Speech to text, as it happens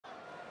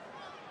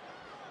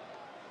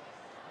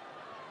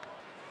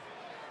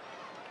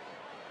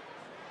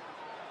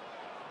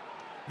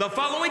The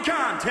following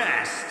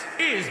contest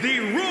is the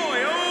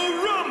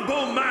Royal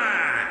Rumble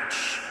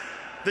match.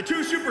 The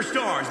two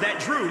superstars that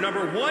drew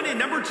number 1 and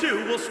number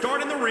 2 will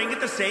start in the ring at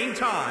the same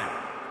time.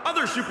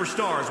 Other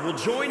superstars will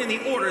join in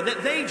the order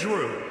that they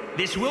drew.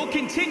 This will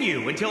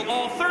continue until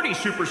all 30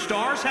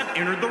 superstars have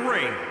entered the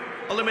ring.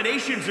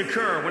 Eliminations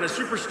occur when a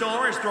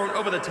superstar is thrown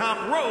over the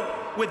top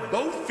rope with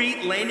both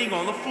feet landing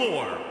on the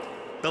floor.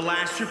 The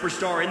last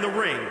superstar in the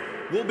ring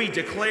will be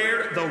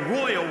declared the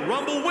Royal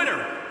Rumble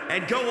winner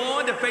and go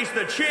on to face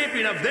the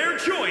champion of their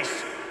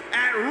choice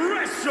at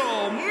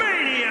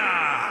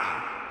WrestleMania!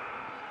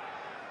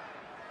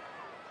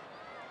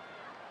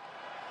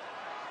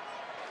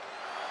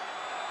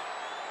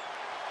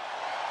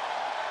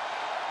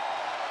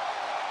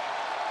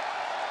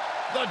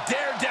 The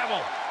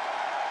Daredevil.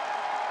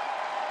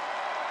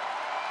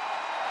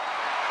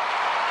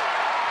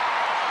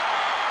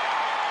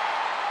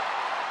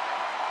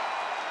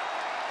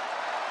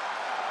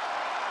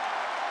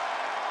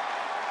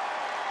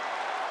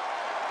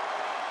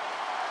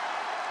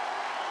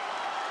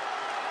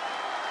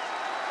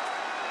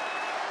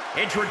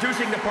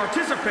 Introducing the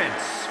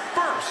participants.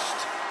 First,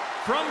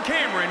 from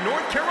Cameron,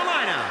 North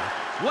Carolina,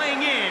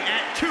 weighing in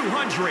at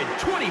 225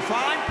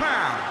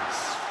 pounds,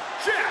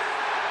 Jeff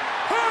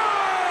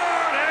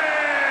Hardy!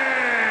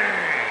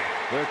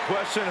 The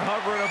question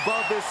hovering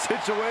above this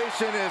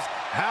situation is,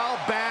 how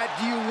bad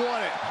do you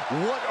want it?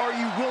 What are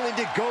you willing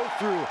to go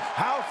through?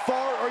 How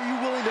far are you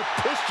willing to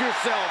push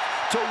yourself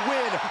to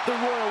win the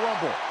Royal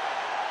Rumble?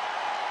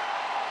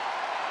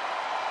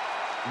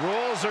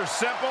 Rules are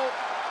simple.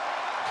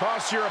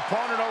 Toss your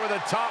opponent over the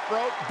top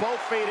rope, both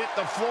feet hit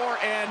the floor,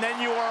 and then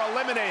you are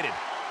eliminated.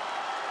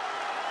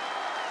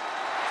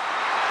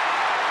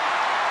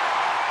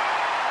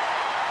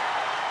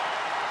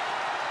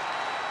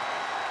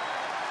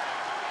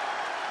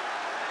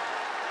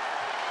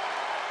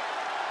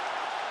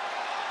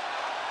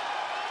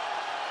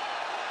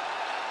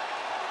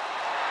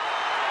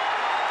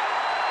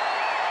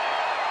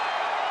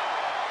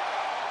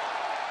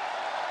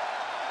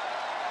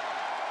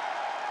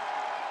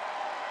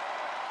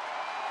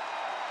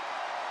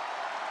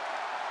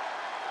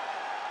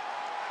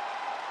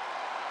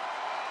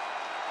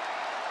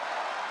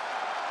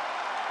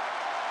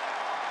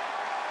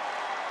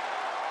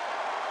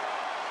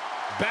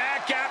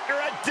 Back after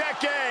a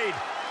decade,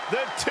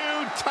 the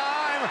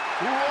two-time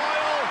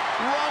Royal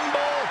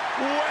Rumble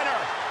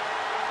winner.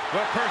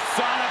 The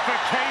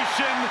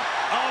personification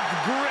of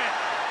grit.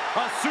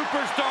 A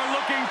superstar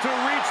looking to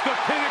reach the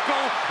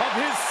pinnacle of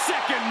his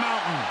second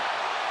mountain.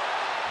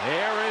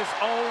 There is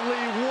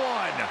only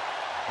one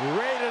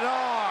rated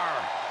R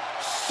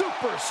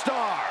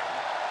superstar.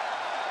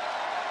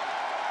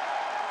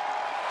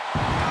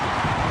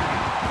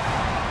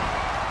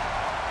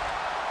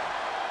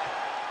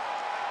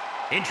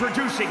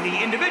 Introducing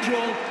the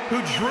individual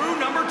who drew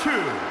number 2.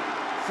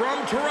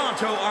 From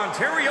Toronto,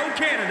 Ontario,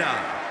 Canada,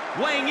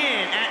 weighing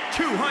in at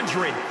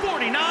 249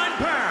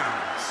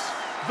 pounds,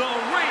 the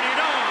rated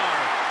R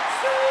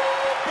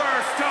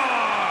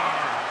Superstar,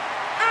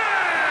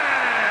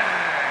 Edge!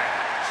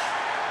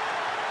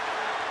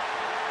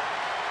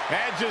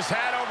 Edge has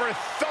had over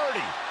 30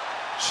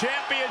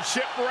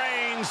 championship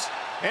reigns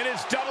in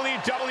his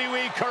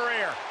WWE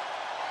career.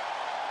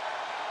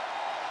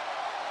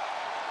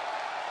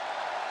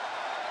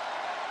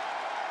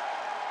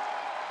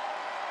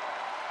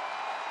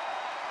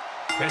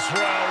 This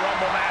Royal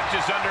Rumble match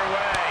is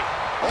underway.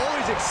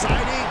 Always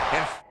exciting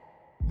and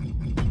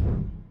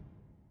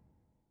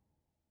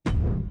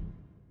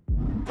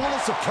full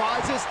of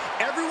surprises.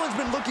 Everyone's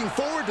been looking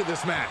forward to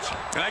this match.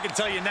 And I can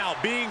tell you now,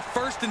 being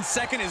first and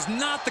second is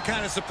not the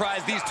kind of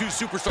surprise these two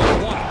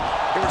superstars won.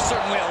 They were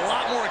certainly a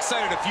lot more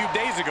excited a few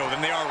days ago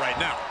than they are right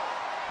now.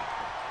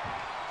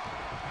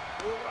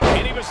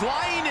 And he was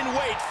lying in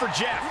wait for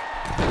Jeff.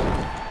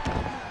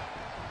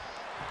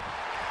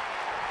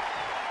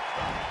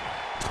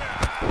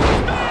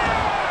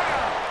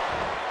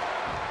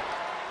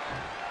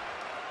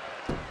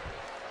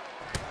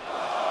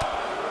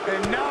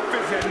 Enough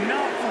is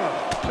enough.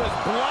 Just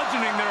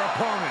bludgeoning their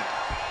opponent.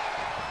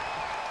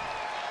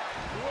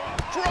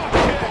 Drop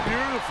kick.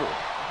 Beautiful.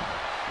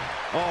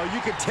 Oh,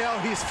 you can tell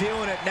he's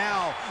feeling it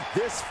now.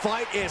 This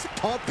fight is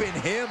pumping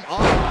him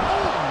up.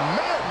 Oh,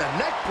 man, the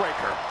neck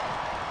breaker.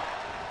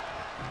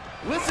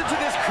 Listen to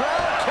this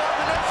crowd. Count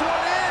the next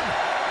one in.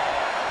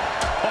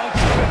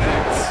 Punch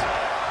connects.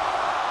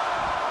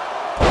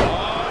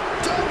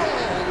 Double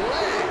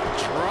leg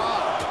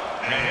drop.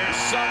 And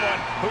here's someone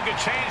who can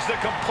change the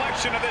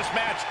complexion of this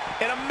match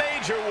in a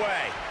major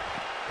way.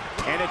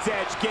 And it's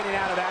Edge getting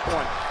out of that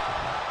one.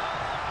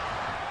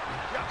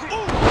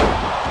 Ooh.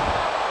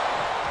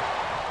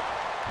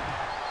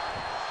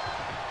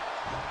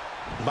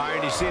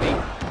 Byron, do you see any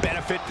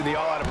benefit to the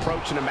all-out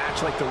approach in a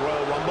match like the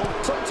Royal Rumble?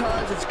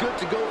 Sometimes it's good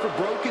to go for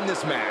broke in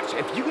this match.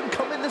 If you can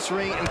come in this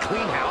ring and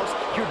clean house,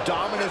 your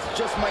dominance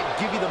just might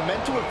give you the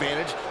mental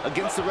advantage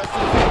against the rest of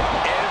the field.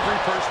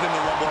 Every person in the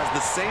Rumble has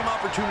the same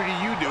opportunity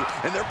you do,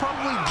 and they're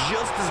probably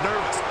just as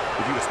nervous.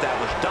 If you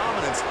establish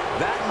dominance,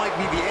 that might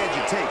be the edge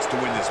it takes to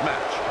win this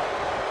match.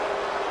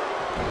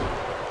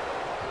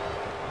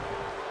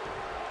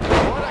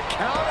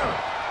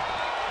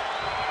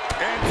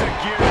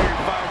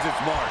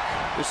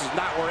 This is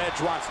not where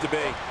Edge wants to be.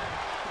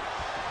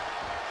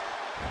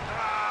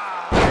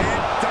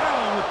 And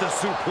down with the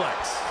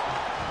suplex.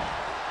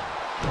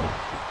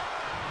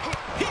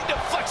 He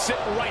deflects it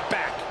right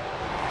back.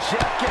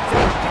 Jeff gets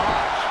Edge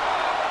dodge.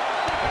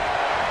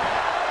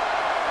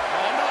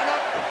 Oh, no.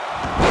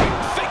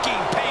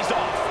 Thinking pays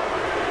off.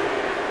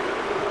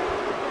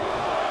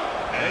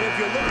 And if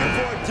you're looking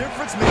for a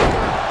difference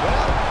maker,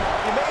 well,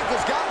 you may have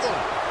just got one.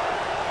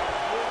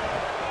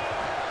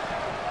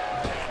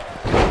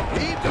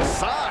 Deep to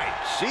side.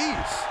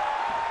 Jeez.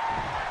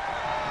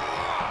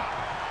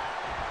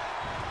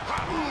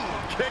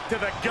 Kick to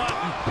the gut.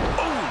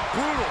 Ooh,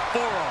 brutal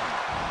forearm.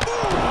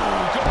 Ooh,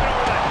 going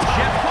over that.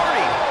 Jeff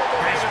Hardy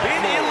has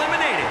been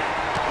eliminated.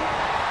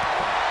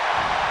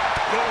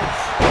 Goes.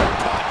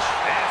 Touch.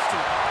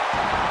 Nasty.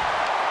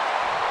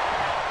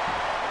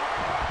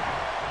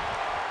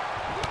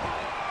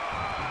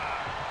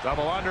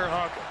 Double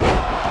underhook.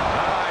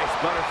 Nice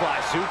butterfly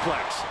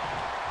suplex.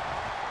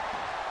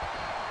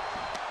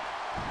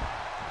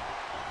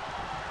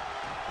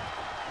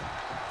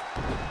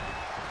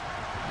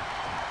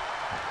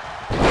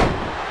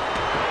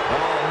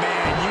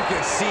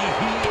 See,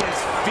 he is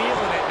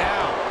feeling it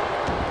now.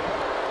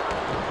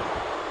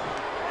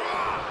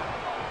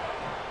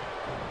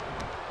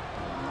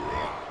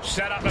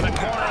 Set up in the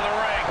corner of the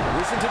ring.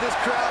 Listen to this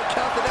crowd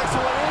count the next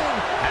one in.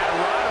 And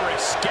Roderick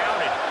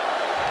scouted.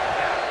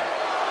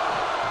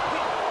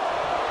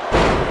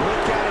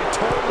 Look at him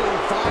totally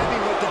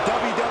vibing with the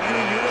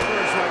WWE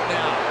Universe right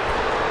now.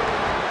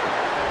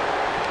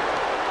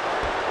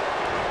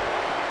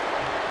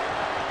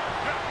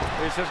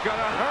 This is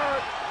gonna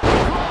hurt.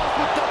 Cross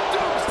with the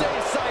Doomsday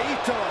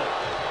Saito.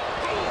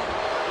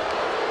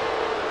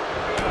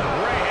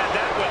 Ray had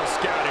that well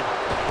scouted.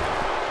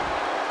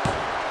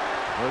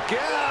 Look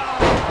out.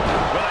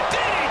 With a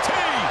DDT.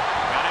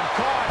 Got him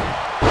caught.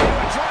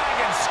 A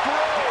dragon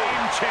screw.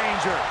 Game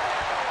changer.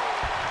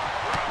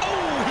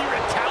 Oh, he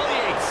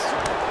retaliates.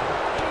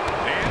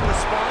 And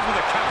responds with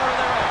a counter of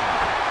their own.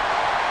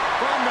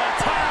 From the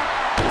top.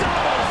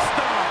 Double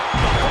stomp.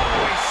 The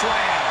following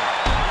slam.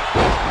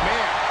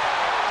 Man.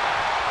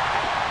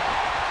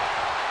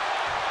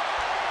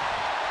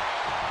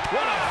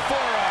 What a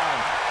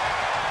forearm.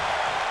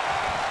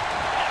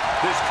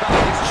 This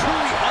crowd is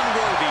truly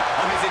unworthy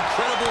of his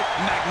incredible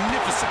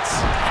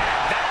magnificence.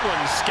 That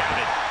one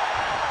scouted.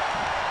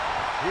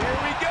 Here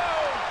we go.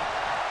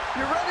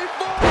 You ready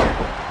for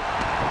it?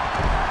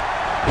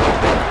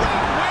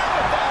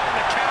 Wherewithal in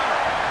the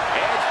counter.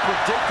 Edge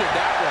predicted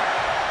that one.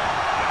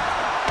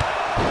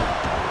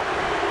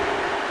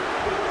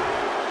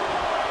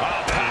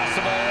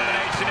 Possible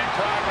elimination in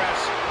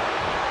progress.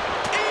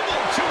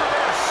 Able to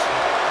reverse.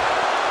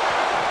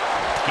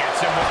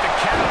 Gets him with the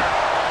counter.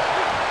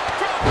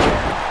 Drop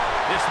kick.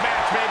 This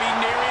match may be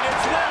nearing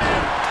its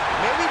limit.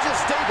 Maybe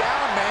just stay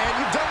down, man.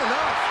 You've done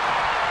enough.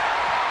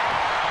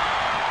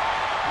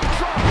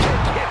 Drop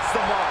kick hits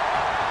the mark.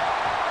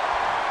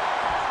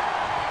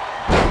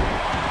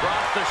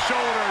 Across the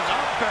shoulders,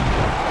 up and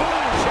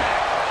boom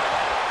check.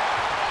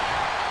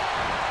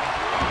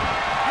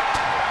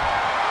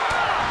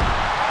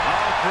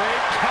 Oh,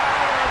 great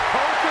counter.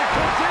 Perfect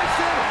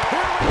position.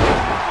 Here we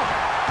go.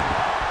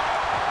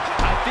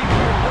 I think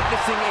we're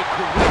witnessing a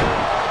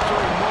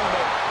career-altering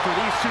moment for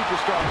these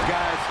superstars,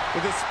 guys.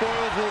 But the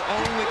spoils will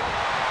only...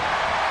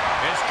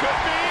 This could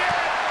be it.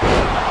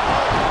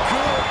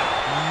 Good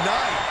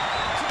night.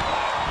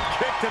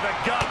 Kick to the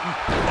gut.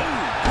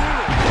 Ooh,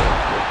 brutal.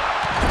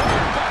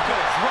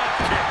 Buckle drop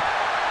kick.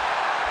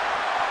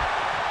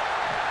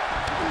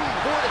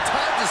 Boy, the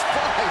time just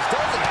flies,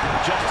 doesn't it?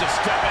 Just a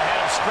step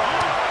ahead of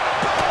Strong.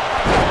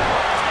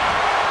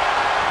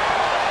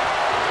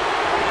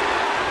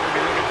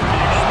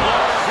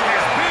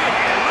 Has been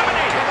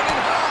eliminated.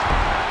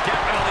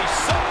 Definitely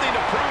something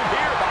to prove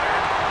here,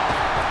 Byron.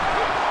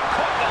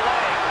 Caught the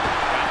leg.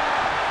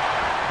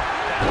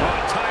 Oh,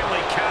 a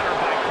timely counter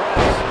by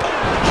Cross.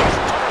 Just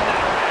turned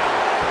that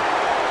around.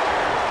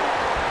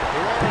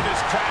 The roar of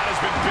this crowd has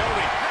been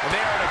building, and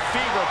they are at a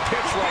fever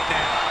pitch right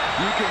now.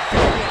 You can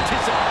feel the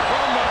anticipation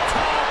From the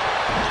top,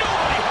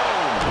 nobody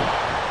home.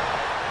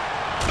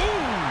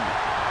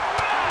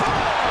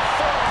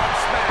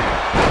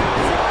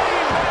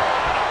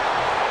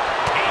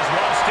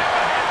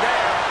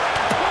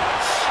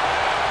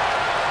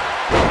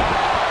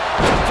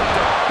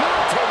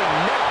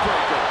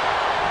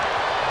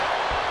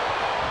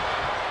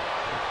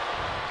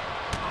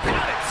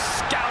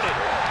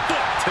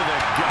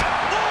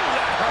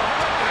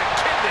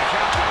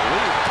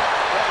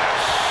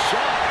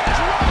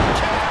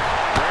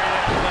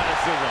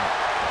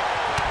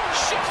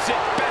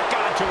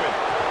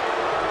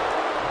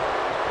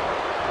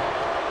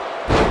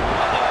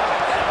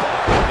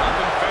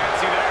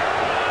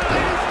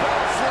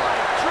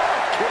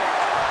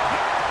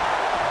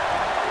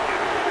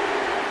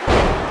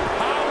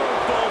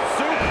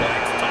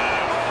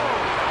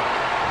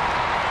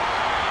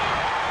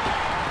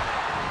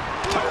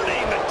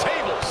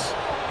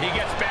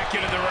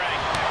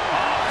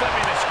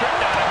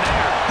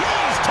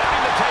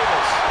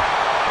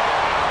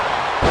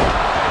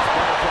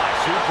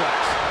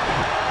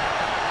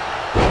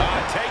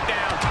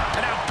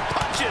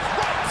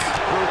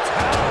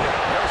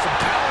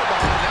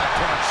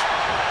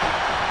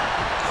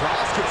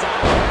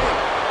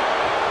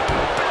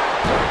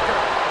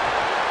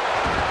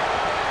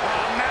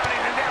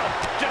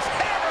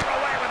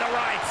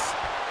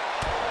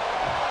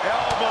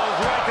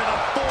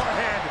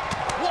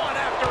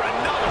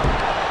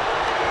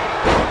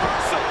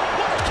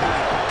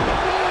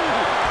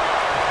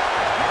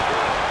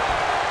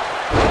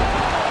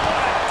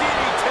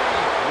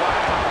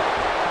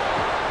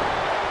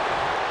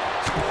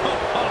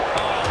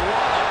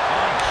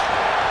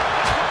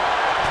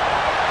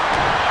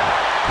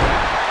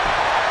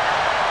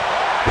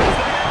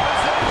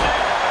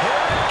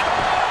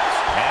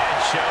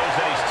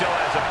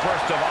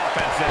 burst of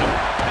offense in him.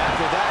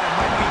 After that, it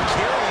might be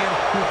Karrion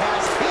who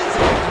has his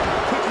engine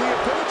quickly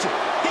approaching.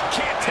 He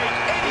can't take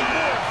any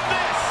more of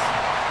this.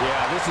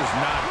 Yeah, this is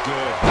not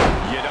good.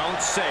 You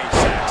don't say,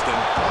 Saxton.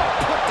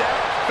 Put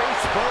down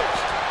face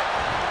first.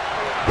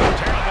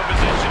 Terrible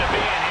position to be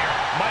in here.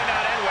 Might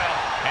not end well.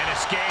 And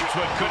escapes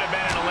what could have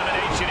been an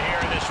elimination here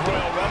in this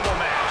Royal Rumble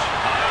match.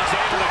 He's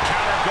able to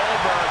counter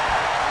Goldberg.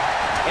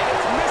 And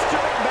it's Mr.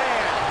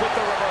 McMahon with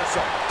the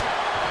reversal.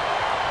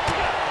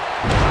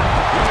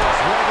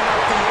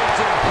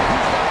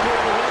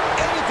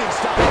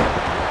 Stop.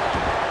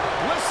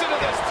 Listen to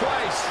this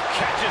place.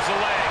 Catches the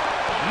leg.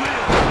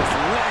 Really just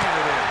laying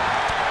it in.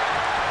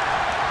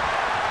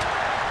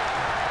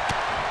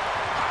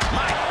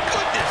 My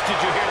goodness, did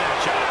you hear that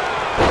shot?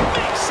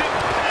 Makes him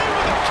pay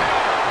with a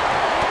counter.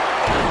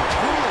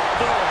 Brutal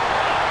throw.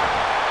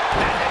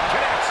 And it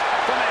connects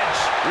from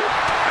Edge.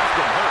 That's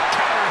been hurt.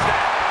 Counters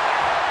that.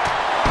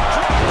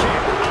 Drop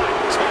kick.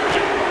 I told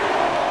you.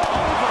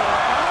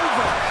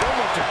 Over. So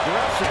much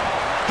aggression.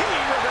 He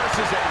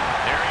reverses it.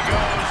 There he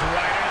goes,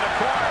 right into the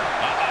corner.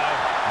 Uh-oh.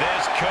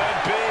 This could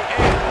be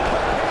it.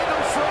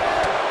 Handle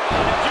Fred.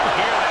 Did you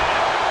hear that?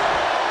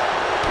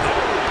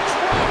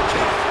 Drop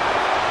kick.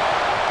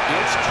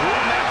 It's Drew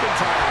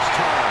McIntyre's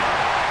turn.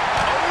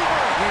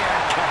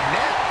 Overhand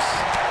connects.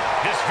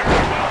 This very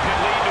well could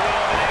lead to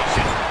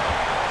elimination.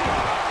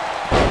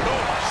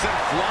 Oh, sent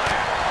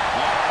flying.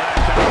 Oh,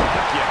 that could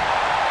knock you.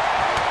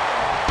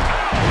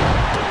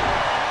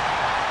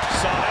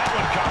 Saw that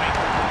one coming.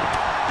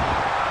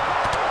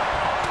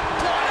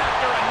 One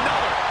after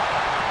another.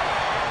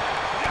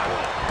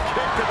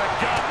 Kick to the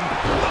gut.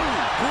 Ooh,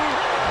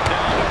 brutal.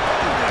 Down to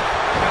earth.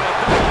 And a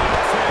double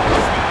front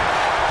smash.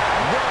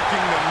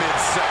 Working the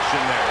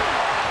midsection there.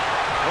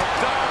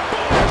 Looked up.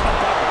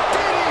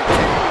 DDT.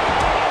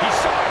 He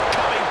saw it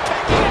coming,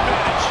 taking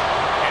advantage.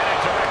 And a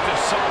direct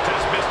assault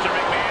as Mr.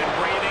 McMahon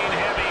breathing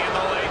heavy in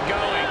the leg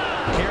going.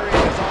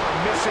 Karrion is on a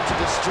mission to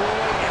destroy,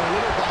 and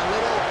little by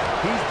little,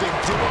 he's been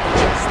doing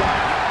just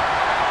that.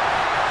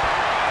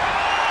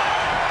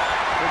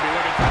 We'll be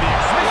looking for the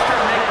Mr.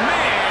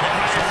 McMahon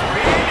has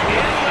been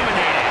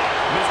eliminated.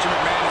 Mr.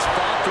 McMahon has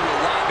fought through a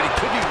lot, but he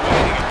could be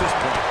winning at this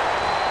point.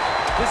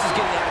 This is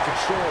getting out of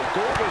control.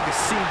 Goldberg has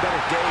seen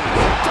better days.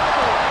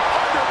 Double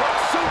underhook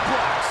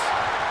suplex.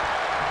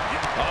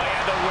 Oh, he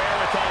had the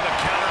wherewithal to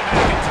counter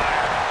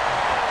McIntyre.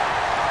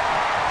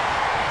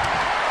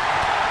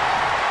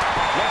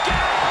 Look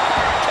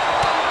out!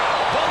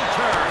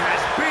 Walter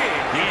has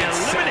been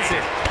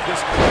eliminated.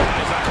 This crowd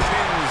is on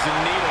pins and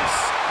needles.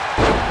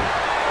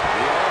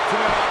 The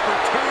ultimate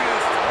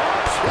opportunist.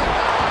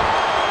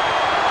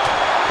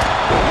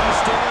 He's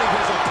staring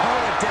his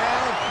opponent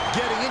down,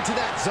 getting into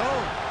that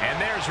zone. And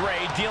there's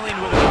Ray dealing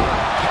with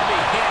another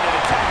heavy-handed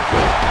attack.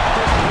 At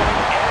this point,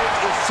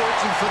 Edge is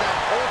searching for that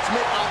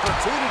ultimate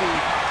opportunity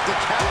to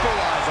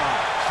capitalize on.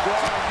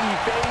 Strong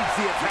evades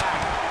the attack.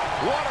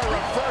 What a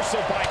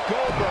reversal by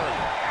Goldberg.